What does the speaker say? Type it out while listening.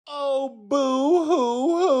Oh,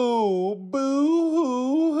 boo-hoo-hoo,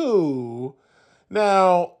 boo-hoo-hoo.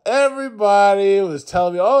 Now, everybody was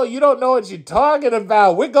telling me, oh, you don't know what you're talking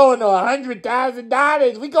about. We're going to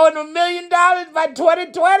 $100,000. We're going to $1 million by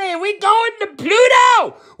 2020. We're going to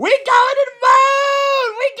Pluto. We're going to the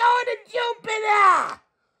moon. We're going to Jupiter.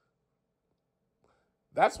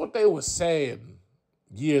 That's what they were saying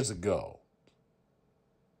years ago.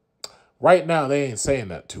 Right now, they ain't saying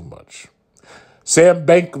that too much. Sam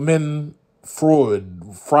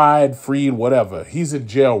Bankman-Fried, whatever. He's in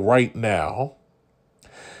jail right now.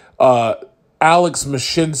 Alex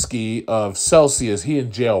Mashinsky of Celsius, he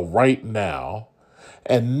in jail right now.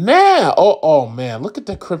 And now, oh man, look at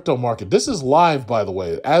the crypto market. This is live, by the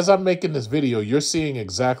way. As I'm making this video, you're seeing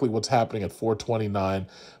exactly what's happening at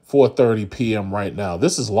 4:30 p.m. right now.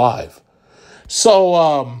 This is live.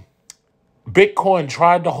 So, Bitcoin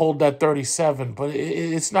tried to hold that 37, but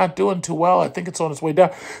it's not doing too well. I think it's on its way down.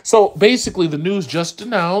 So basically, the news just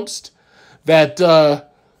announced that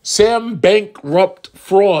Sam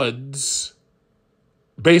Bankrupt-Fraud's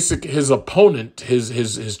his opponent,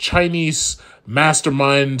 his Chinese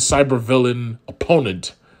mastermind cybervillain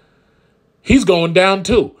opponent, he's going down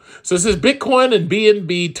too. So it says Bitcoin and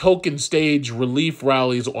BNB token stage relief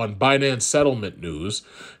rallies on Binance settlement news.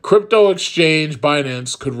 Crypto exchange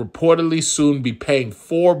Binance could reportedly soon be paying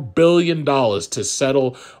 $4 billion to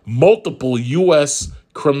settle multiple U.S.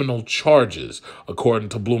 criminal charges, according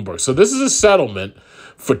to Bloomberg. So this is a settlement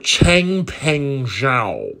for Changpeng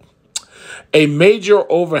Zhao, a major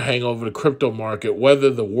overhang over the crypto market,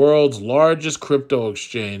 whether the world's largest crypto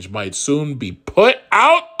exchange might soon be put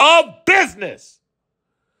out of business.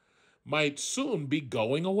 Might soon be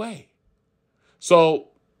going away. So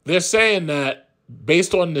they're saying that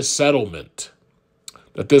based on this settlement,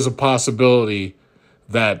 that there's a possibility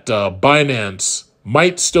that Binance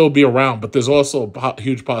might still be around, but there's also a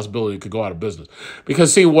huge possibility it could go out of business.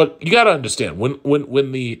 Because see, what you got to understand,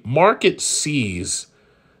 when the market sees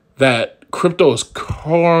that crypto is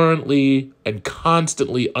currently and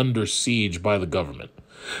constantly under siege by the government,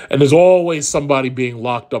 and there's always somebody being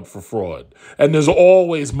locked up for fraud, and there's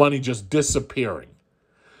always money just disappearing,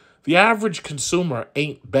 the average consumer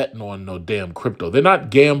ain't betting on no damn crypto. They're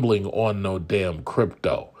not gambling on no damn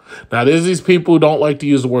crypto. Now, there's these people who don't like to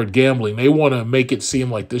use the word gambling. They want to make it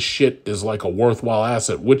seem like this shit is like a worthwhile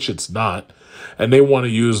asset, which it's not. And they want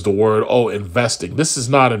to use the word, investing. This is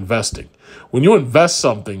not investing. When you invest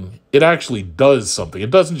something, it actually does something.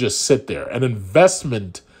 It doesn't just sit there. An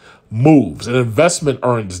investment moves. An investment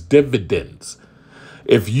earns dividends.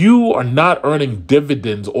 If you are not earning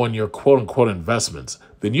dividends on your quote-unquote investments,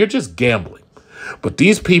 then you're just gambling. But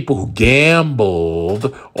these people who gambled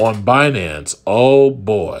on Binance, oh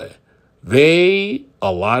boy, a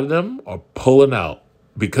lot of them are pulling out.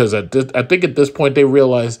 Because I think at this point they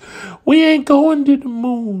realize, we ain't going to the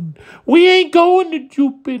moon. We ain't going to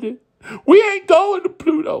Jupiter. We ain't going to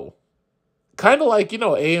Pluto. Kind of like,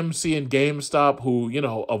 AMC and GameStop, who,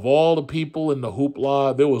 of all the people in the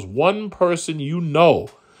hoopla, there was one person who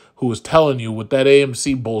was telling you with that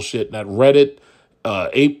AMC bullshit and that Reddit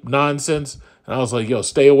ape nonsense. And I was like, yo,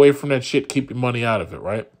 stay away from that shit. Keep your money out of it,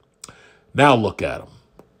 right? Now look at them.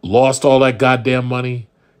 Lost all that goddamn money.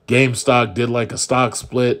 GameStop did like a stock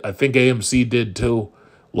split. I think AMC did too.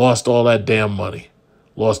 Lost all that damn money.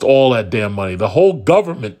 Lost all that damn money. The whole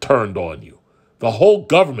government turned on you. The whole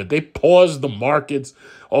government. They paused the markets.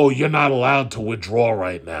 Oh, you're not allowed to withdraw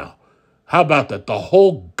right now. How about that? The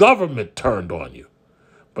whole government turned on you.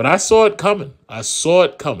 But I saw it coming.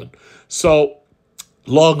 So,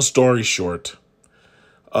 long story short,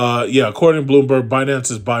 according to Bloomberg,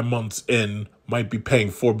 Binance's by month's end might be paying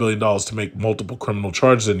 $4 billion to make multiple criminal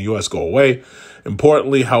charges in the U.S. go away.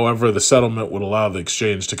 Importantly, however, the settlement would allow the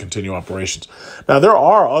exchange to continue operations. Now, there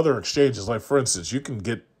are other exchanges, like, for instance, you can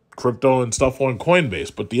get crypto and stuff on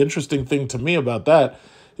Coinbase. But the interesting thing to me about that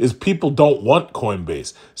is people don't want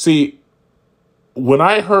Coinbase. See, when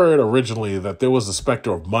I heard originally that there was a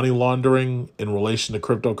specter of money laundering in relation to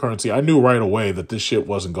cryptocurrency, I knew right away that this shit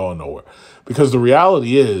wasn't going nowhere. Because the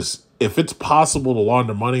reality is, if it's possible to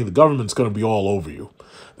launder money, the government's going to be all over you.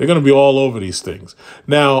 They're going to be all over these things.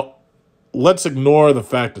 Now, let's ignore the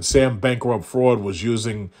fact that Sam Bankrupt-Fraud was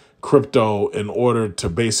using crypto in order to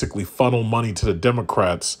basically funnel money to the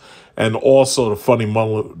Democrats and also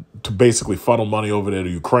to basically funnel money over there to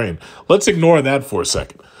Ukraine. Let's ignore that for a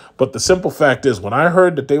second. But the simple fact is, when I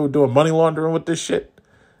heard that they were doing money laundering with this shit,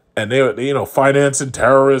 and they were, financing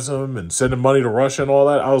terrorism and sending money to Russia and all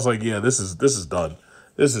that, I was like, yeah, this is done.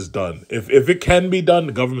 This is done. If it can be done,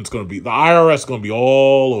 the IRS is going to be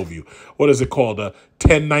all over you. What is it called? A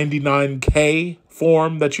 1099K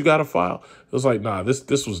form that you got to file. It was like, nah,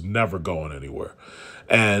 this was never going anywhere.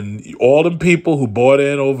 And all them people who bought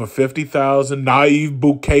in over 50,000, Naive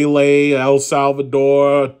Bukele, El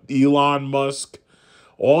Salvador, Elon Musk,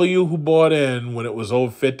 all you who bought in when it was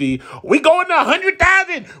over 50, we going to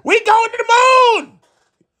 100,000, we going to the moon.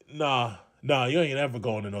 Nah, you ain't ever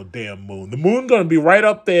going to no damn moon. The moon going to be right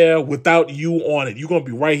up there without you on it. You're going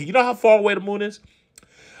to be right here. You know how far away the moon is?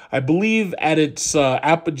 I believe at its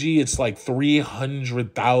apogee, it's like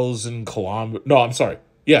 300,000 kilometers. No, I'm sorry.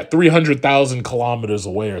 Yeah, 300,000 kilometers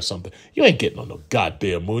away or something. You ain't getting on no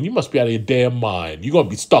goddamn moon. You must be out of your damn mind. You're going to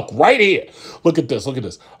be stuck right here. Look at this. Look at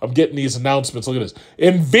this. I'm getting these announcements. Look at this.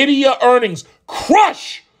 NVIDIA earnings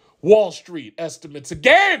crush Wall Street estimates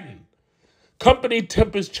again. Company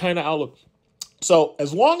tempers China outlook. So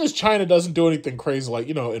as long as China doesn't do anything crazy like,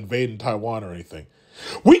 invading Taiwan or anything,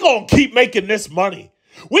 we going to keep making this money.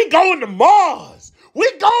 We going to Mars. We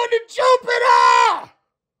going to Jupiter.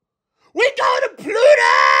 We going to Pluto!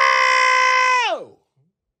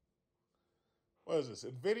 What is this?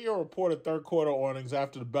 NVIDIA reported third quarter earnings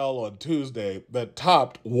after the bell on Tuesday that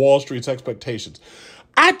topped Wall Street's expectations.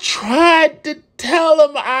 I tried to tell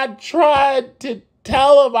him. I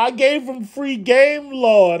gave him free game,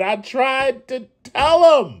 Lord. I tried to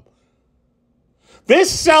tell him. They're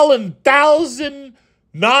selling $1,900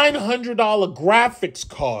 graphics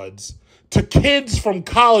cards to kids from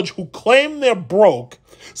college who claim they're broke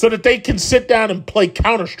so that they can sit down and play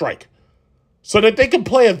Counter-Strike. So that they can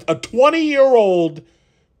play a 20-year-old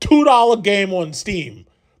 $2 game on Steam.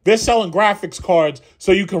 They're selling graphics cards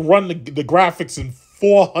so you can run the graphics in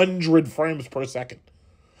 400 frames per second.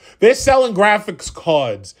 They're selling graphics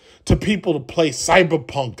cards to people to play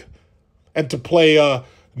Cyberpunk and to play,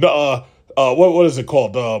 what is it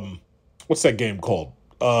called? What's that game called?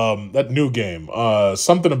 That new game.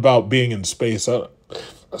 Something about being in space.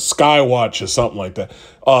 Skywatch or something like that.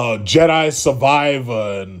 Jedi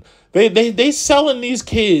Survivor, and they selling these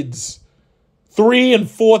kids $3,000 and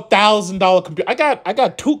 $4,000 computer. I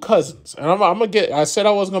got two cousins, and I'm gonna get. I said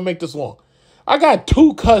I wasn't gonna make this long. I got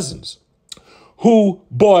two cousins who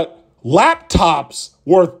bought laptops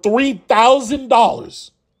worth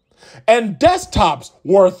 $3,000 and desktops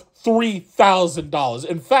worth $3,000.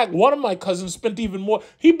 In fact, one of my cousins spent even more.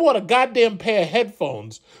 He bought a goddamn pair of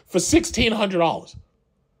headphones for $1,600.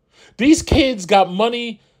 These kids got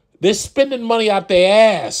money. They're spending money out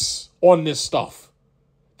their ass on this stuff.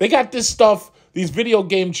 They got this stuff, these video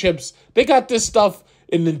game chips. They got this stuff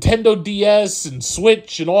in Nintendo DS and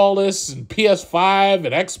Switch and all this and PS5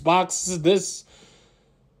 and Xbox. This.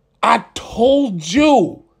 I told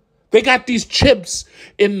you. They got these chips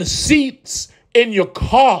in the seats in your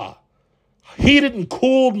car. Heated and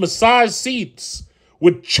cooled massage seats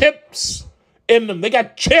with chips in them. They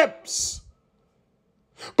got chips.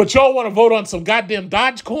 But y'all want to vote on some goddamn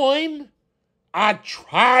Dogecoin? I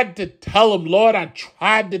tried to tell him, Lord. I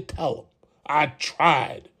tried to tell him. I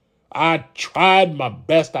tried my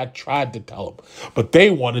best. I tried to tell them. But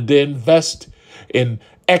they wanted to invest in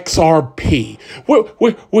XRP.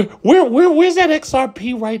 Where's that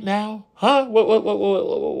XRP right now? Huh?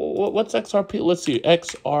 What's XRP? Let's see.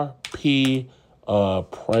 XRP.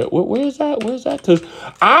 Where's that? Because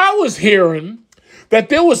I was hearing that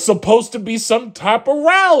there was supposed to be some type of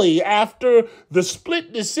rally after the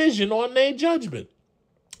split decision on their judgment.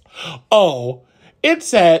 Oh,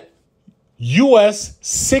 it's at US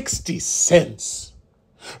 60 cents.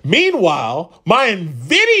 Meanwhile, my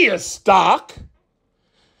NVIDIA stock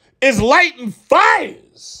is lighting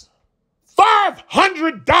fires.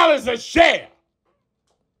 $500 a share.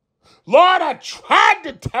 Lord, I tried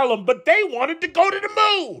to tell them, but they wanted to go to the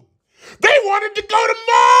moon. They wanted to go to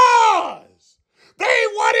Mars. They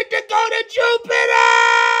wanted to go to Jupiter.